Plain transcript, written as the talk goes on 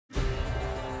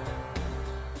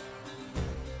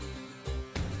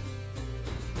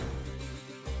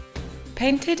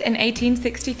Painted in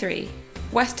 1863,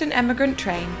 Western emigrant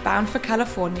train bound for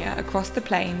California across the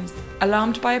plains,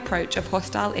 alarmed by approach of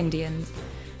hostile Indians,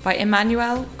 by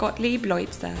Emanuel Gottlieb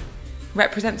Leutze,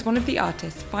 represents one of the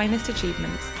artist's finest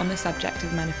achievements on the subject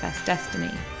of manifest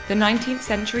destiny, the 19th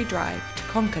century drive to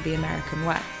conquer the American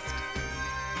West.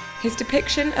 His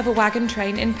depiction of a wagon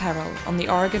train in peril on the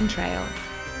Oregon Trail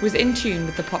was in tune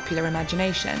with the popular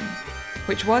imagination,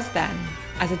 which was then,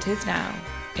 as it is now,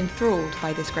 enthralled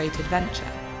by this great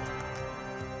adventure.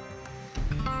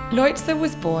 Leutze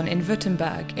was born in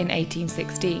Württemberg in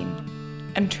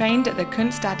 1816 and trained at the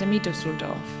Kunstakademie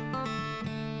Düsseldorf.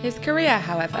 His career,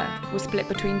 however, was split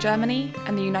between Germany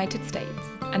and the United States,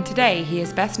 and today he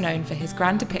is best known for his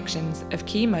grand depictions of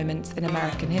key moments in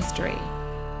American history.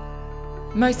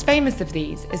 Most famous of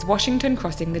these is Washington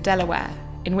Crossing the Delaware,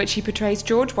 in which he portrays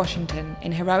George Washington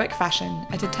in heroic fashion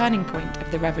at a turning point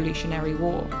of the Revolutionary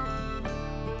War.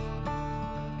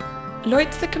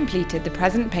 Leutze completed the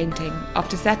present painting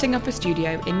after setting up a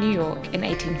studio in New York in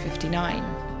 1859.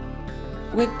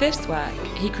 With this work,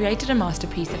 he created a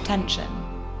masterpiece of tension,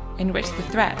 in which the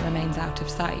threat remains out of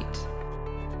sight.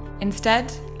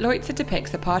 Instead, Leutze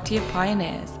depicts a party of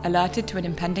pioneers alerted to an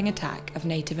impending attack of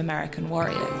Native American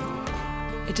warriors.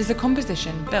 It is a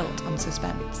composition built on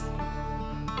suspense.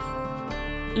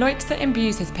 Leutze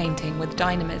imbues his painting with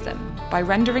dynamism by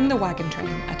rendering the wagon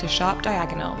train at a sharp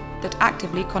diagonal that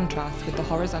actively contrasts with the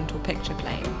horizontal picture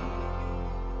plane.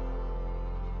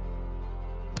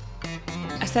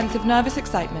 A sense of nervous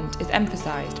excitement is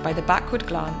emphasised by the backward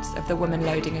glance of the woman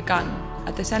loading a gun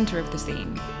at the centre of the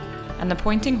scene, and the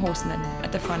pointing horseman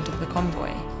at the front of the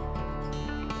convoy.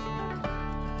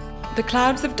 The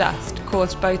clouds of dust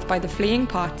caused both by the fleeing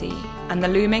party and the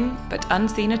looming but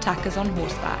unseen attackers on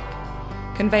horseback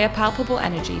convey a palpable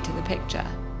energy to the picture.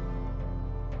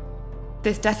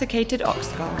 This desiccated ox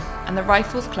skull and the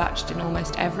rifles clutched in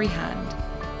almost every hand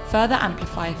further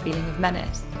amplify a feeling of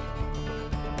menace.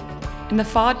 In the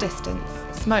far distance,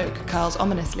 smoke curls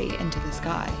ominously into the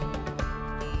sky.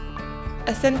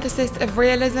 A synthesis of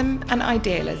realism and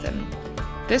idealism,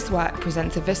 this work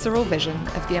presents a visceral vision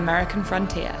of the American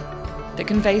frontier that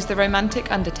conveys the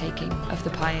romantic undertaking of the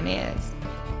pioneers.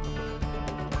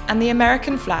 And the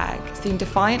American flag, seen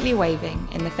defiantly waving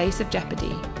in the face of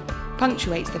jeopardy,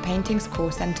 punctuates the painting's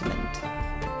core sentiment,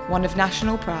 one of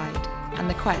national pride and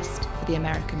the quest for the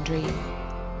American dream.